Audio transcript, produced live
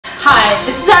Hi,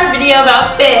 this is our video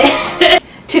about fish.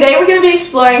 Today we're going to be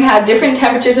exploring how different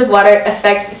temperatures of water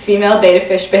affect female betta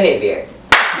fish behavior.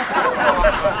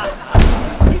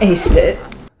 Aced it.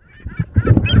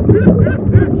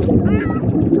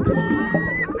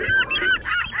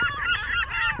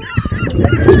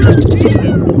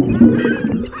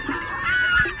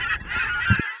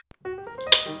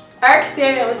 Our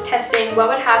experiment was testing what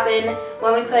would happen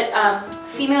when we put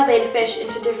female betta fish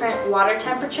into different water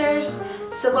temperatures.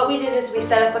 So what we did is we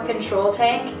set up a control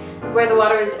tank where the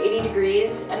water is 80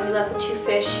 degrees and we let the two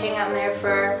fish hang out in there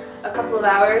for a couple of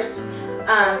hours.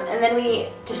 And then we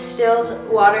distilled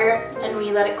water and we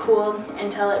let it cool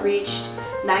until it reached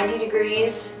 90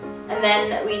 degrees. And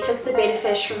then we took the betta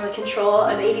fish from the control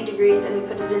of 80 degrees and we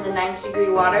put it in the 90 degree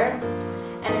water.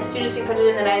 And as soon as we put it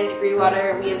in the 90 degree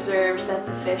water, we observed that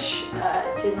the fish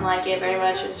didn't like it very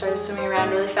much. It started swimming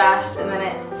around really fast, and then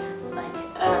it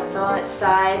fell on its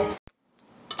side.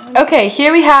 Okay,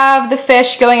 here we have the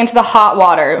fish going into the hot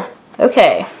water.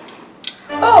 Okay.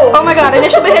 Oh my god,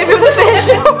 initial behavior of the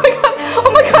fish. Oh my god, oh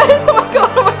my god, oh my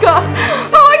god, oh my god,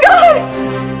 oh my god!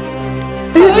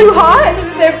 Is it too hot? What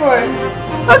is it there for?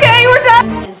 Okay, we're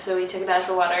done! And so we took it out of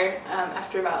the water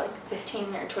after about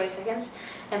 15 or 20 seconds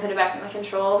and put it back in the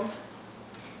control.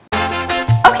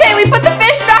 Okay, we put the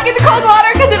fish back in the cold water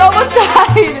because it almost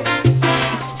died.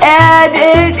 And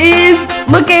it is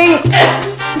looking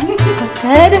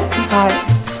dead. God,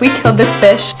 we killed this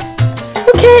fish.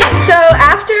 Okay, so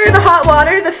after the hot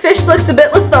water, the fish looks a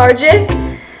bit lethargic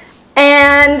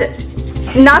and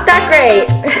not that great.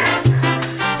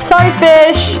 Sorry,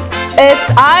 fish. Its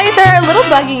eyes are a little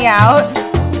bugging out.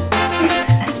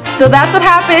 So that's what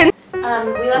happened.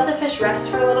 We let the fish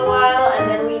rest for a little while, and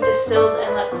then we distilled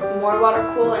and let more water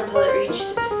cool until it reached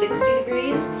 60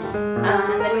 degrees.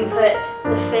 And then we put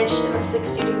the fish in the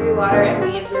 60 degree water and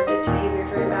we observed its behavior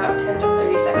for about 10 to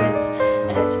 30 seconds.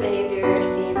 And its behavior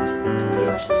seemed pretty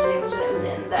much the same as when it was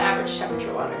in the average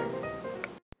temperature water.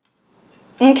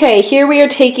 Okay, here we are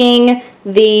taking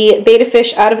the betta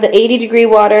fish out of the 80 degree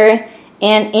water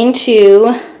and into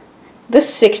the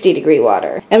 60 degree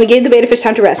water. And we gave the betta fish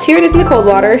time to rest. Here it is in the cold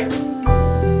water.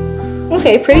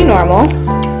 Okay, pretty normal.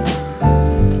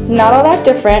 Not all that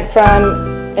different from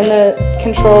in the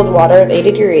controlled water of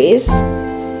 80 degrees.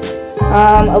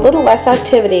 A little less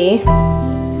activity,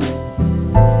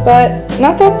 but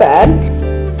not that bad.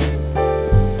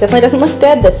 Definitely doesn't look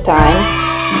dead this time.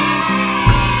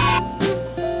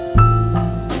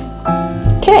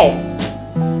 Okay.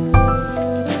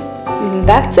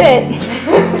 That's it.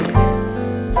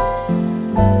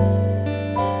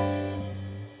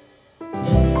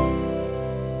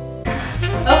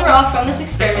 Overall, from this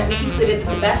experiment, we concluded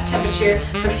that the best temperature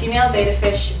for female betta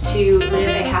fish to live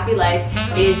a happy life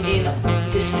is in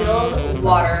distilled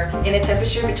water in a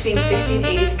temperature between 60 and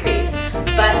 80 degrees.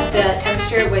 But the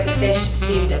temperature where the fish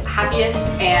seemed happiest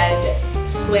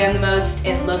and swam the most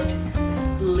and looked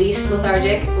least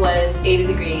lethargic was 80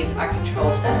 degrees, our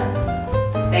control setup.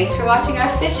 Thanks for watching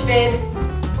our fish vid.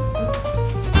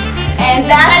 And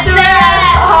that's a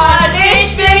wrap on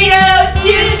this video.